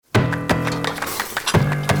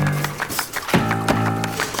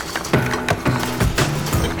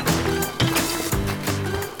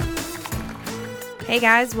Hey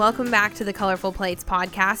guys, welcome back to the Colorful Plates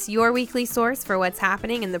podcast, your weekly source for what's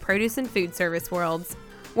happening in the produce and food service worlds.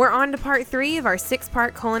 We're on to part 3 of our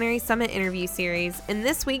 6-part Culinary Summit interview series, and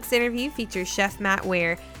this week's interview features Chef Matt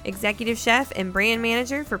Waer, Executive Chef and Brand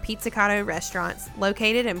Manager for Pizzicato Restaurants,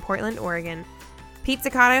 located in Portland, Oregon.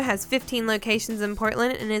 Pizzicato has 15 locations in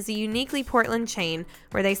Portland and is a uniquely Portland chain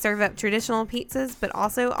where they serve up traditional pizzas but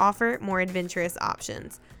also offer more adventurous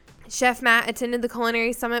options. Chef Matt attended the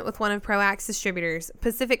Culinary Summit with one of ProAx's distributors,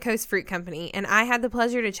 Pacific Coast Fruit Company, and I had the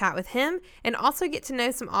pleasure to chat with him and also get to know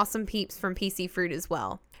some awesome peeps from PC Fruit as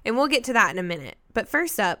well. And we'll get to that in a minute. But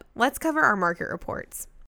first up, let's cover our market reports.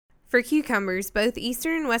 For cucumbers, both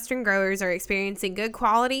eastern and western growers are experiencing good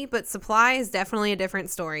quality, but supply is definitely a different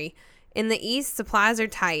story. In the east, supplies are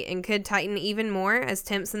tight and could tighten even more as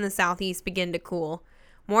temps in the southeast begin to cool.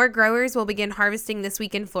 More growers will begin harvesting this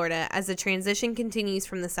week in Florida as the transition continues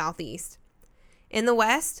from the southeast. In the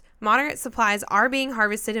west, moderate supplies are being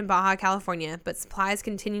harvested in Baja California, but supplies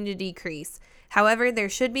continue to decrease. However, there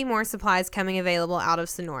should be more supplies coming available out of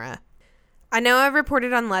Sonora. I know I've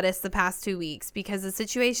reported on lettuce the past 2 weeks because the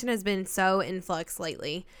situation has been so in flux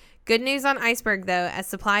lately. Good news on iceberg though, as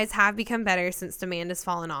supplies have become better since demand has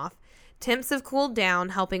fallen off. Temps have cooled down,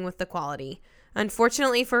 helping with the quality.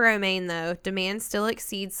 Unfortunately for romaine, though, demand still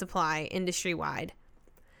exceeds supply industry-wide.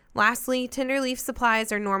 Lastly, tender leaf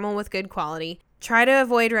supplies are normal with good quality. Try to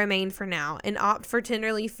avoid romaine for now and opt for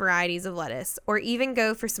tender leaf varieties of lettuce, or even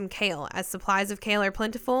go for some kale, as supplies of kale are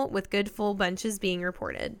plentiful with good full bunches being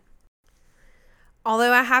reported.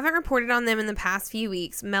 Although I haven't reported on them in the past few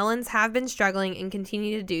weeks, melons have been struggling and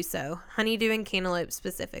continue to do so, honeydew and cantaloupe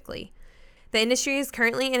specifically. The industry is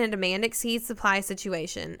currently in a demand exceeds supply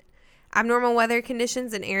situation. Abnormal weather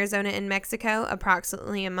conditions in Arizona and Mexico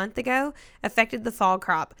approximately a month ago affected the fall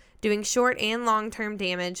crop, doing short and long-term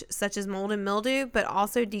damage such as mold and mildew, but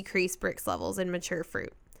also decreased Brix levels in mature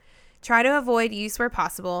fruit. Try to avoid use where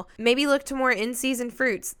possible. Maybe look to more in-season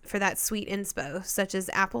fruits for that sweet inspo, such as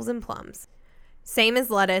apples and plums. Same as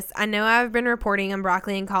lettuce, I know I've been reporting on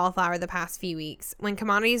broccoli and cauliflower the past few weeks. When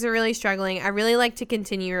commodities are really struggling, I really like to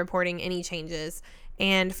continue reporting any changes.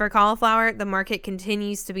 And for cauliflower, the market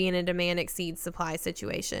continues to be in a demand exceeds supply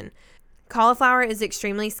situation. Cauliflower is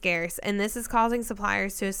extremely scarce, and this is causing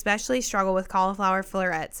suppliers to especially struggle with cauliflower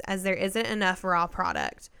florets as there isn't enough raw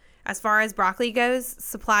product. As far as broccoli goes,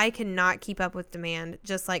 supply cannot keep up with demand,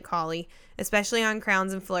 just like cauli, especially on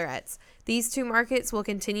crowns and florets. These two markets will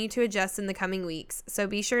continue to adjust in the coming weeks, so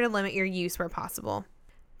be sure to limit your use where possible.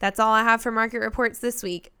 That's all I have for market reports this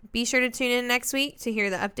week. Be sure to tune in next week to hear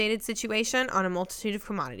the updated situation on a multitude of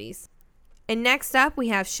commodities. And next up, we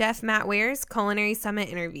have Chef Matt Waer's Culinary Summit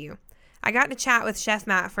interview. I got to chat with Chef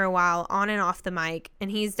Matt for a while on and off the mic, and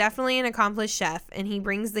he's definitely an accomplished chef, and he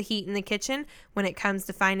brings the heat in the kitchen when it comes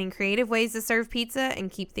to finding creative ways to serve pizza and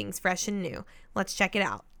keep things fresh and new. Let's check it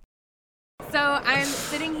out. So I'm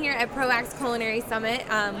sitting here at ProAx Culinary Summit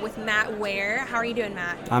with Matt Waer. How are you doing,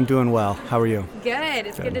 Matt? I'm doing well. How are you? Good.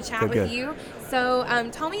 It's good to chat with you. So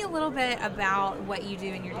tell me a little bit about what you do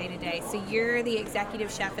in your day-to-day. So you're the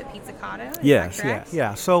executive chef at Pizzicato, is that correct?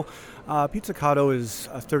 Yeah. So Pizzicato is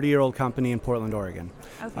a 30-year-old company in Portland, Oregon.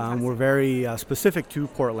 Oh, we're very specific to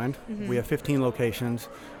Portland. Mm-hmm. We have 15 locations.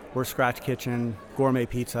 We're scratch kitchen, gourmet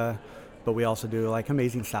pizza, but we also do like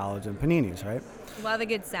amazing salads and paninis, right? Love a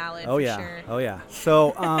good salad, sure. Oh, yeah.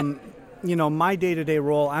 So, my day-to-day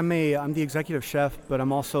role, I'm the executive chef, but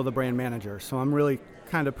I'm also the brand manager. So I'm really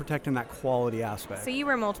kind of protecting that quality aspect. So you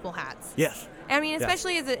wear multiple hats. Yes. I mean,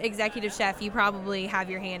 especially as an executive chef, you probably have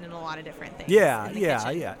your hand in a lot of different things.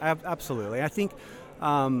 Yeah, absolutely. I think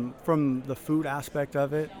from the food aspect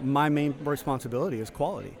of it, my main responsibility is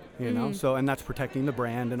quality, know, so, and that's protecting the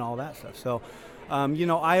brand and all that stuff. So,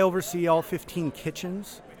 I oversee all 15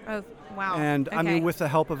 kitchens. Oh, wow. And okay. I mean, with the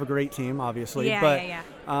help of a great team, obviously. Yeah.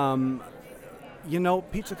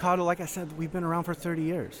 Pizzicato, like I said, we've been around for 30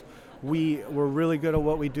 years. We're really good at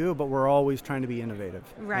what we do, but we're always trying to be innovative.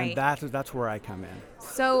 Right. And that's where I come in.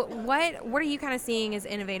 So what are you kind of seeing as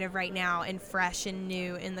innovative right now and fresh and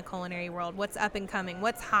new in the culinary world? What's up and coming?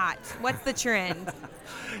 What's hot? What's the trend?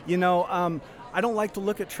 I don't like to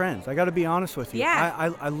look at trends. I got to be honest with you.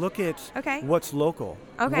 Yeah. I look at what's local.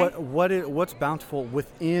 Okay. What's bountiful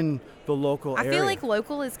within the local area. I feel like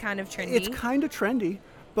local is kind of trendy. It's kind of trendy,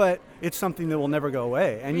 but it's something that will never go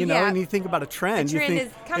away. And when you think about a trend, you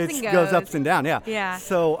think it goes up and down. Yeah.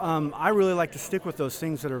 So I really like to stick with those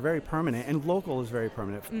things that are very permanent, and local is very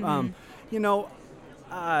permanent. Mm-hmm.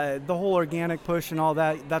 The whole organic push and all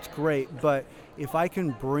that, that's great, but if I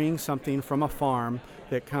can bring something from a farm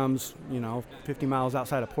that comes, 50 miles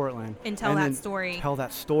outside of Portland. And tell that story. Tell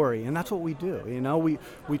that story. And that's what we do.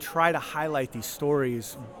 We try to highlight these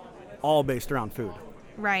stories all based around food.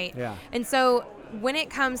 Right. Yeah. And so when it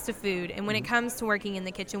comes to food and when it comes to working in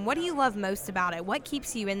the kitchen, what do you love most about it? What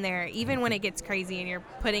keeps you in there, even when it gets crazy and you're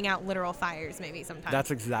putting out literal fires maybe sometimes?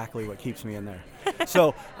 That's exactly what keeps me in there.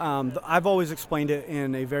 So I've always explained it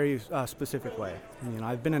in a very specific way.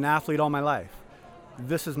 I've been an athlete all my life.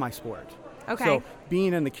 This is my sport. Okay. So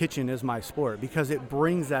being in the kitchen is my sport because it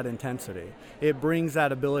brings that intensity. It brings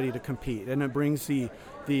that ability to compete, and it brings the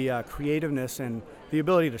creativeness and the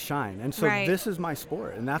ability to shine. And so This is my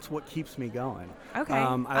sport, and that's what keeps me going. Okay.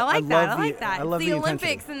 I like that. I love the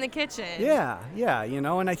Olympics intensity. In the kitchen. Yeah.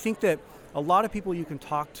 And I think that a lot of people you can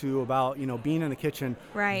talk to about, being in the kitchen,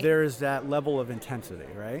 there's that level of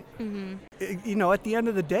intensity, right? Mm-hmm. At the end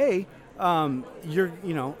of the day, you're,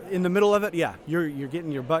 in the middle of it, you're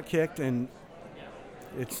getting your butt kicked, and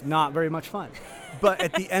it's not very much fun. But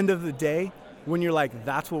at the end of the day, when you're like,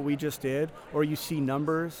 that's what we just did, or you see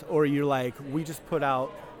numbers, or you're like, we just put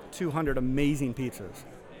out 200 amazing pizzas,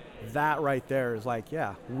 that right there is like,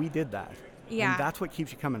 yeah, we did that. Yeah. And that's what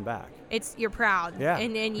keeps you coming back. You're proud. Yeah.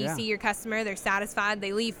 And you see your customer, they're satisfied,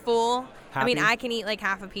 they leave full. Happy. I can eat like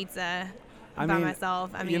half a pizza by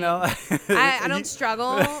myself. I don't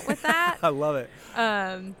struggle with that. I love it.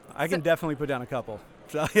 I can definitely put down a couple.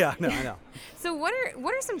 So I know. So what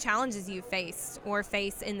are some challenges you faced or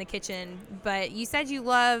face in the kitchen? But you said you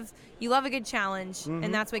love a good challenge,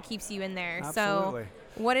 and that's what keeps you in there. Absolutely. So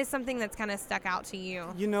what is something that's kind of stuck out to you?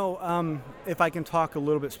 If I can talk a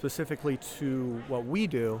little bit specifically to what we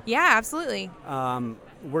do. Yeah, absolutely.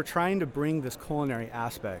 We're trying to bring this culinary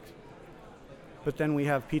aspect, but then we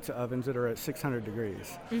have pizza ovens that are at 600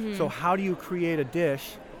 degrees. Mm-hmm. So how do you create a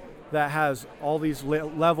dish that has all these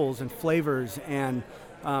levels and flavors and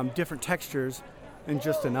different textures in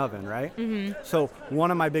just an oven, right? Mm-hmm. So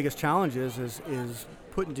one of my biggest challenges is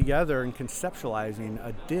putting together and conceptualizing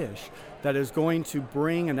a dish that is going to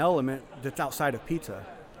bring an element that's outside of pizza.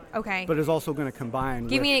 Okay. But is also going to combine.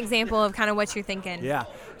 Give me an example of kind of what you're thinking. Yeah.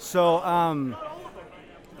 So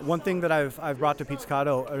one thing that I've brought to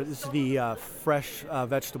Pizzicato is the fresh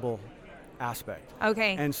vegetable aspect.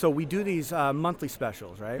 Okay. And so we do these monthly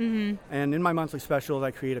specials, right? Mm-hmm. And in my monthly specials,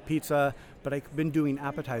 I create a pizza, but I've been doing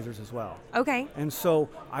appetizers as well. Okay. And so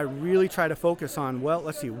I really try to focus on,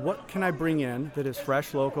 let's see, what can I bring in that is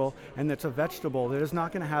fresh, local, and that's a vegetable that is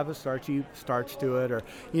not going to have a starch to it, or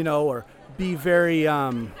or be very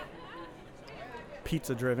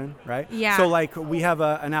pizza driven, right? Yeah. So like we have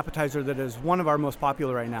an appetizer that is one of our most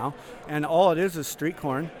popular right now, and all it is street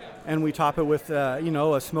corn, and we top it with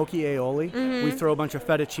a smoky aioli. Mm-hmm. We throw a bunch of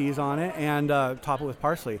feta cheese on it and top it with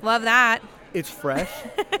parsley. Love that. It's fresh.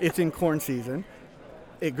 It's in corn season.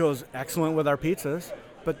 It goes excellent with our pizzas,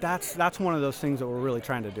 but that's one of those things that we're really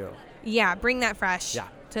trying to do. Yeah, bring that fresh to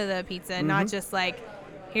the pizza, not just like,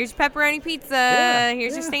 here's pepperoni pizza,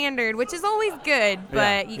 here's your standard, which is always good,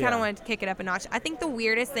 but you kind of want to kick it up a notch. I think the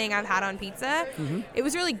weirdest thing I've had on pizza, it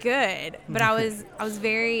was really good, but I was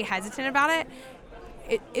very hesitant about it.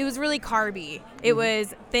 It was really carby. It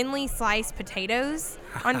was thinly sliced potatoes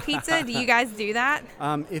on pizza. Do you guys do that?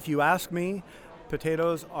 If you ask me,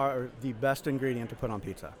 potatoes are the best ingredient to put on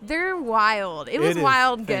pizza. They're wild. It was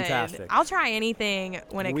wild good. Fantastic. I'll try anything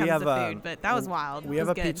when it comes to food, but that was wild. We have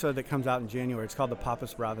a pizza that comes out in January. It's called the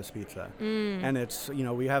Papas Bravas pizza. And it's,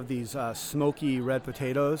 we have these smoky red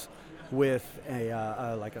potatoes with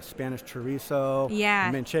like a Spanish chorizo,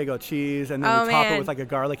 manchego cheese, and then we top it with like a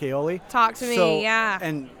garlic aioli. Talk to me,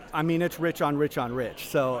 And I mean, it's rich on rich on rich.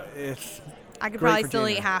 So I could probably still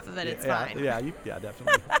eat half of it. It's fine. Yeah,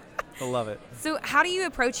 definitely. I love it. So how do you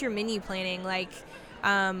approach your menu planning? Like,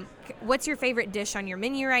 what's your favorite dish on your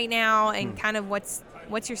menu right now, and kind of what's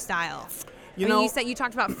your style? You said you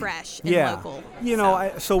talked about fresh and local.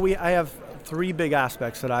 I have three big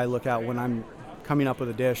aspects that I look at when I'm coming up with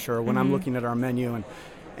a dish or when I'm looking at our menu.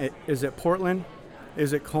 And is it Portland?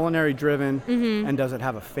 Is it culinary driven? And does it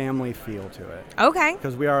have a family feel to it? Okay.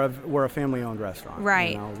 Because we're a family owned restaurant.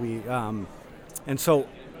 Right. And so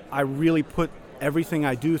I really put everything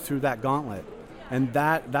I do through that gauntlet, and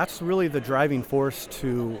that's really the driving force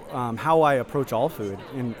to how I approach all food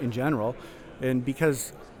in general, and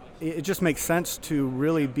because it just makes sense to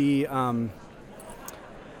really be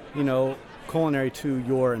culinary to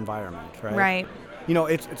your environment, right? Right.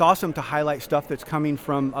 It's awesome to highlight stuff that's coming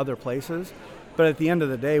from other places, But at the end of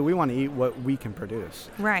the day, we want to eat what we can produce.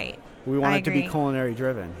 Right. We want I it to be agree. culinary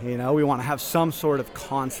driven. You know, we want to have some sort of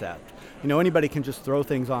concept. You know, anybody can just throw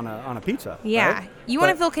things on a pizza. Yeah. Right? You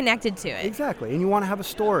want to feel connected to it. Exactly. And you want to have a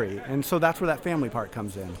story. And so that's where that family part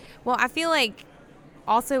comes in. Well, I feel like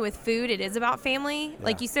also with food, it is about family. Yeah.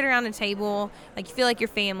 Like you sit around a table, like you feel like you're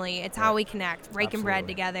family. It's how we connect, breaking bread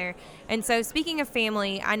Absolutely. together. And so speaking of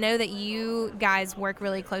family, I know that you guys work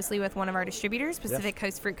really closely with one of our distributors, Pacific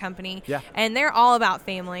Coast Fruit Company. Yeah. And they're all about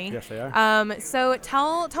family. Yes, they are. So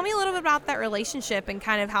tell me a little bit about that relationship and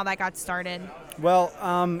kind of how that got started. Well,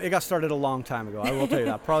 it got started a long time ago. I will tell you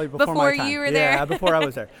that. Probably before my Before time. you were there. Yeah, before I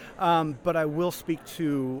was there. But I will speak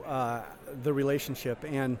to the relationship.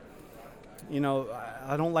 And, you know,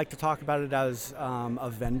 I don't like to talk about it as a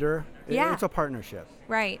vendor. Yeah. It's a partnership.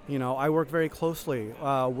 Right. You know, I work very closely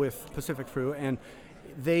with Pacific Fruit, and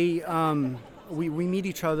they we meet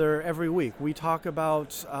each other every week. We talk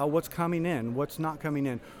about what's coming in, what's not coming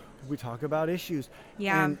in. We talk about issues.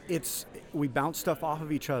 Yeah. And we bounce stuff off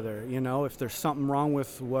of each other. You know, if there's something wrong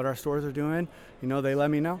with what our stores are doing, you know, they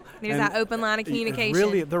let me know. There's And that open line of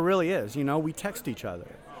communication. there really is. You know, we text each other.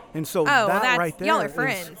 And so well, that right there, y'all are is-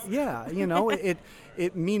 friends. yeah, you know,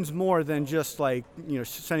 it means more than just like, you know,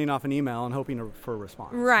 sending off an email and hoping for a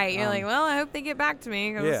response. Right. You're like, well, I hope they get back to me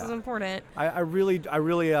because this yeah. is important. I really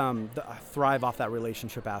thrive off that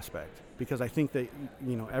relationship aspect because I think that,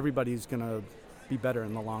 you know, everybody's gonna be better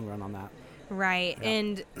in the long run on that. Right. Yeah.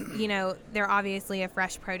 And, you know, they're obviously a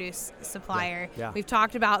fresh produce supplier. Yeah. We've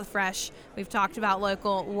talked about fresh. We've talked about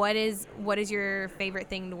local. What is your favorite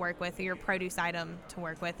thing to work with or your produce item to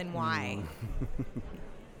work with and why?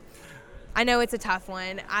 I know it's a tough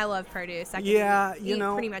one. I love produce. I can eat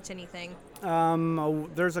pretty much anything.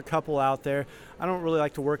 There's a couple out there. I don't really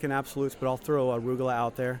like to work in absolutes, but I'll throw arugula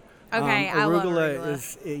out there. Okay, I love arugula.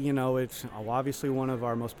 Is, you know, it's obviously one of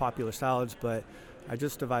our most popular salads, but I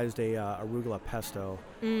just devised a arugula pesto,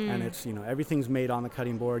 and it's, you know, everything's made on the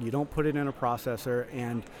cutting board. You don't put it in a processor,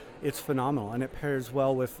 and it's phenomenal, and it pairs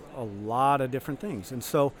well with a lot of different things. And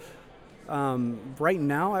so right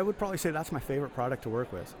now, I would probably say that's my favorite product to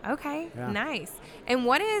work with. Okay, Yeah. nice. And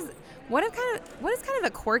what is kind of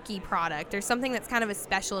a quirky product or something that's kind of a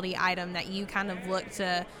specialty item that you kind of look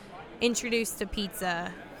to introduce to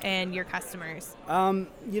pizza and your customers?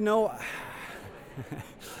 You know,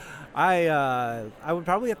 I would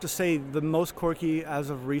probably have to say the most quirky as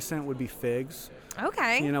of recent would be figs.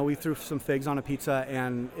 Okay. You know, we threw some figs on a pizza,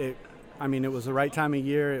 and it was the right time of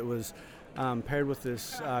year. It was paired with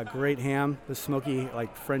this great ham, this smoky,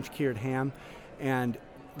 like French cured ham, and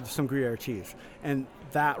some Gruyere cheese. And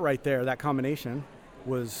that right there, that combination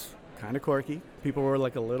was kind of quirky. People were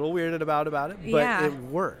like a little weirded about it, but Yeah. it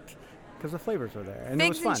worked because the flavors were there, and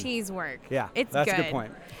Figs it was fun. and cheese work. Yeah, It's that's good. a good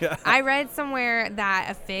point. Yeah. I read somewhere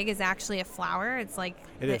that a fig is actually a flower. It's like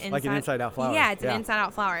It the is, like an inside-out flower. Yeah, it's Yeah. an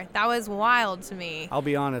inside-out flower. That was wild to me. I'll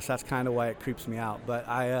be honest, that's kind of why it creeps me out, but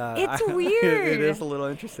It's weird. It is a little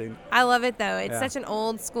interesting. I love it though. It's Yeah. such an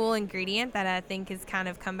old school ingredient that I think has kind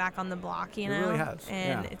of come back on the block, you It know. really has,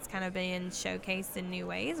 And yeah. it's kind of been showcased in new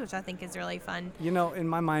ways, which I think is really fun. You know, in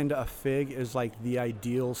my mind, a fig is like the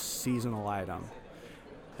ideal seasonal item.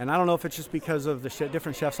 And I don't know if it's just because of the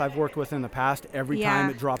different chefs I've worked with in the past. Every Yeah. time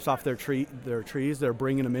it drops off their trees, they're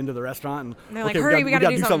bringing them into the restaurant. And They're like, okay, "Hurry, we gotta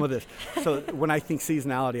do do some something." of this. So when I think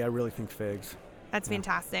seasonality, I really think figs. That's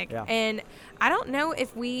fantastic. Yeah. And I don't know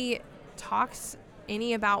if we talked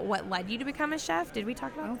any about what led you to become a chef. Did we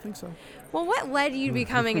talk I about don't think so. Well, what led you to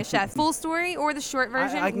becoming a chef? Full story or the short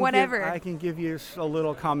version? I can Whatever. I can give you a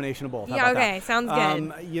little combination of both. How Yeah, about okay, that? sounds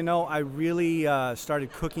good. You know, I really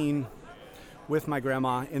started cooking with my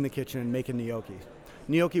grandma in the kitchen, making gnocchi.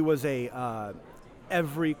 Gnocchi was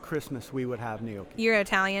every Christmas we would have gnocchi. You're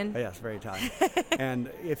Italian? Yes, very Italian. And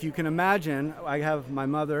if you can imagine, I have my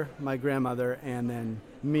mother, my grandmother, and then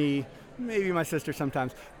me, maybe my sister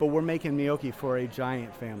sometimes, but we're making gnocchi for a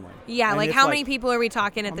giant family. Yeah, And like it's how many people are we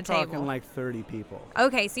talking at I'm the talking table? like 30 people.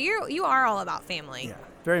 Okay, so you are all about family. Yeah,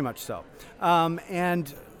 very much so.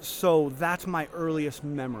 And so that's my earliest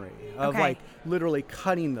memory of Okay. like literally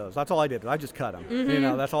cutting those. That's all I did. I just cut them. You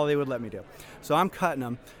know, that's all they would let me do. So I'm cutting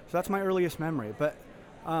them. So that's my earliest memory. But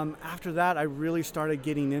after that, I really started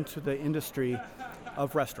getting into the industry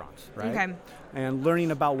of restaurants, right? Okay. And learning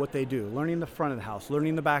about what they do, learning the front of the house,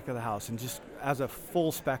 learning the back of the house, and just as a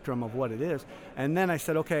full spectrum of what it is. And then I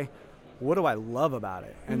said, okay, what do I love about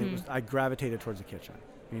it? And I gravitated towards the kitchen.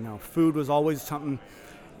 You know, food was always something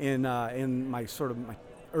in my sort of my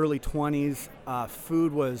early 20s.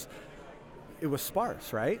 Food was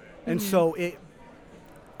sparse, right? And so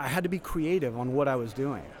I had to be creative on what I was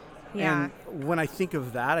doing. Yeah. And when I think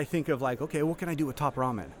of that, I think of like, okay, what can I do with top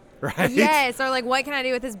ramen? right? Yes, or like, what can I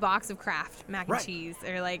do with this box of Kraft mac and Right. cheese,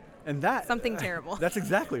 or like And that something terrible. That's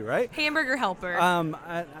exactly right. Hamburger helper.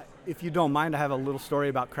 If you don't mind, I have a little story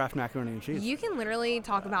about Kraft macaroni and cheese. You can literally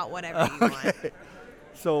talk about whatever you want.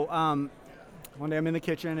 So one day I'm in the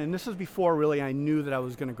kitchen, and this is before really I knew that I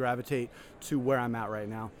was going to gravitate to where I'm at right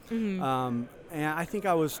now. And I think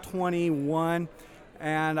I was 21,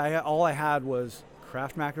 and all I had was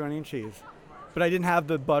Kraft macaroni and cheese, but I didn't have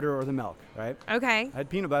the butter or the milk, right? Okay. I had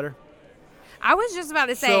peanut butter. I was just about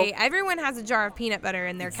to say, So- everyone has a jar of peanut butter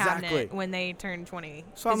in their Exactly. cabinet when they turn 20.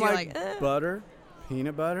 So I'm 'Cause you're like, "Ugh." butter,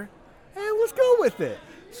 peanut butter, and let's go with it.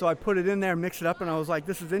 So I put it in there, mix it up, and I was like,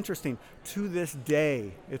 this is interesting. To this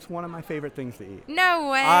day, it's one of my favorite things to eat. No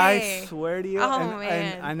way. I swear to you. Oh, and,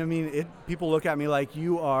 man. And I mean, people look at me like,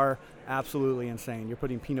 you are absolutely insane. You're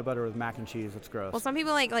putting peanut butter with mac and cheese. It's gross. Well, some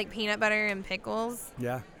people like peanut butter and pickles,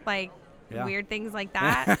 Yeah. like Yeah. weird things like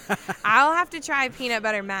that. I'll have to try peanut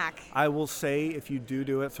butter mac. I will say, if you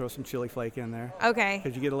do it, throw some chili flake in there. Okay.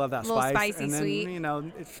 Because you get to love that A little spice. spicy, and then, sweet.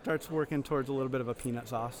 it starts working towards a little bit of a peanut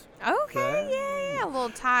sauce. Okay, yeah. A little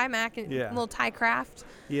Thai mac and Yeah. little Thai craft.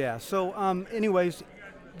 Yeah. So, anyways,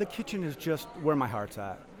 the kitchen is just where my heart's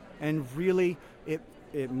at, and really,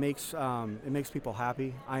 it makes people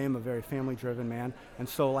happy. I am a very family-driven man, and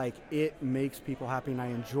so like it makes people happy, and I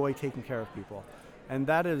enjoy taking care of people, and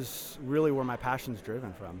that is really where my passion's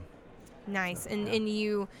driven from. Nice. And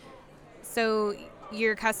so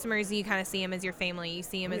your customers, you kind of see them as your family. You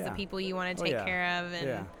see them as the Yeah. people you want to Oh, take yeah. care of. And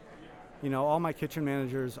Yeah. All my kitchen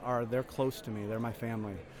managers they're close to me. They're my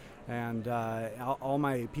family. And all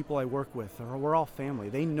my people I work with, we're all family.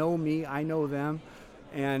 They know me, I know them.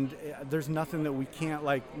 And there's nothing that we can't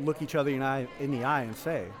like look each other in the eye and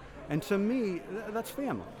say. And to me, that's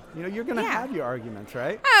family. You're going to Yeah. have your arguments,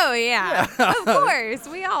 right? Oh, yeah. Of course.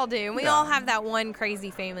 We all do. We Yeah. all have that one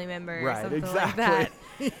crazy family member or Right, something exactly. like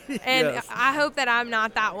that. And Yes. I hope that I'm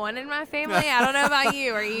not that one in my family. I don't know about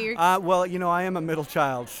you. Are you? Well, I am a middle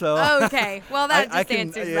child, so. Okay. Well, that I just can,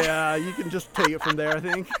 answers that. yeah, you can just take it from there, I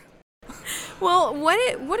think. Well,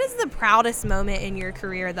 what is the proudest moment in your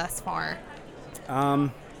career thus far?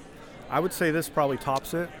 I would say this probably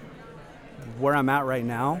tops it, where I'm at right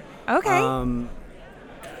now. Okay.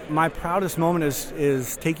 My proudest moment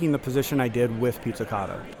is taking the position I did with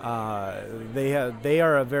Pizzicato. They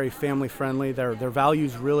are a very family friendly. Their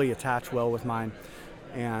values really attach well with mine.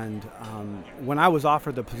 And when I was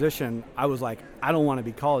offered the position, I was like, I don't want to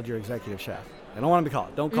be called your executive chef. I don't want to be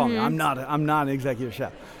called. Don't call me. I'm not an executive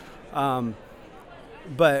chef.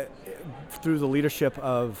 But through the leadership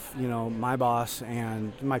of my boss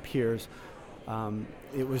and my peers,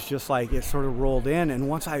 it was just like it sort of rolled in. And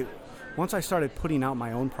once I started putting out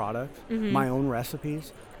my own product, my own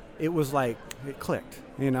recipes, it was like it clicked.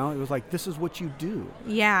 It was like, this is what you do.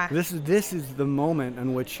 Yeah. This is the moment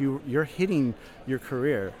in which you're hitting your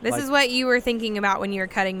career. This is what you were thinking about when you were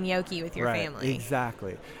cutting gnocchi with your right, family.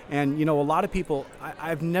 Exactly. And a lot of people,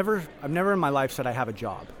 I've never in my life said I have a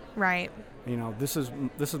job. Right. This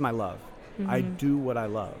is my love. I do what I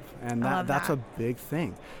love, and that's a big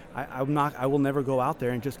thing. I will never go out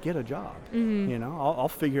there and just get a job. I'll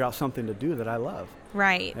figure out something to do that I love.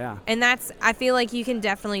 Right. Yeah. And I feel like you can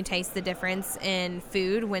definitely taste the difference in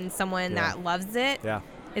food when someone that loves it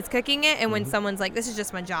is cooking it, and when someone's like, this is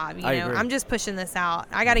just my job, I agree. I'm just pushing this out.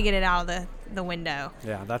 I got to get it out of the window.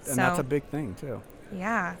 Yeah, that's a big thing too.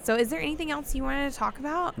 Yeah. So is there anything else you wanted to talk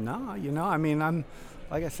about? No,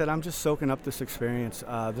 like I said, I'm just soaking up this experience.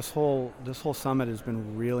 This whole summit has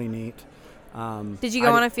been really neat. Did you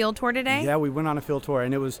go on a field tour today? Yeah, we went on a field tour,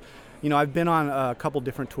 and it was, I've been on a couple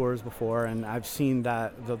different tours before, and I've seen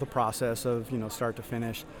that the process of start to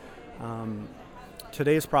finish.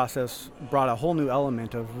 Today's process brought a whole new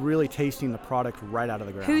element of really tasting the product right out of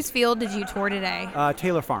the ground. Whose field did you tour today?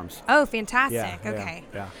 Taylor Farms. Oh, fantastic. Yeah, Okay.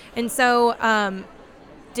 Yeah. And so,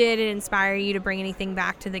 did it inspire you to bring anything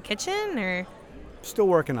back to the kitchen, or? Still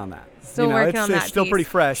working on that. Still working on that. It's still pretty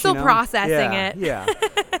fresh. Still processing it. Yeah.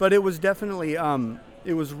 But it was definitely,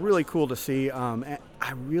 it was really cool to see. And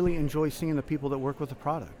I really enjoy seeing the people that work with the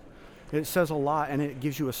product. It says a lot, and it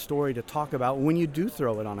gives you a story to talk about when you do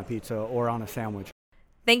throw it on a pizza or on a sandwich.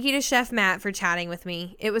 Thank you to Chef Matt for chatting with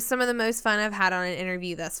me. It was some of the most fun I've had on an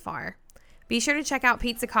interview thus far. Be sure to check out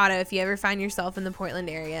Pizzicato if you ever find yourself in the Portland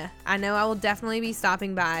area. I know I will definitely be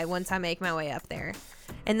stopping by once I make my way up there.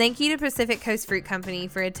 And thank you to Pacific Coast Fruit Company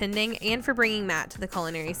for attending and for bringing Matt to the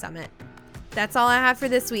Culinary Summit. That's all I have for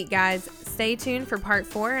this week, guys. Stay tuned for part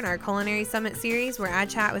 4 in our Culinary Summit series, where I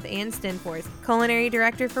chat with Ann Stenforth, Culinary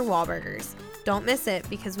Director for Wahlburgers. Don't miss it,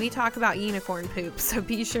 because we talk about unicorn poop, so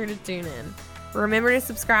be sure to tune in. Remember to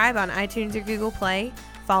subscribe on iTunes or Google Play,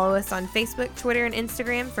 Follow us on Facebook, Twitter, and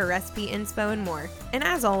Instagram for recipe inspo and more. And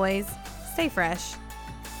as always, stay fresh.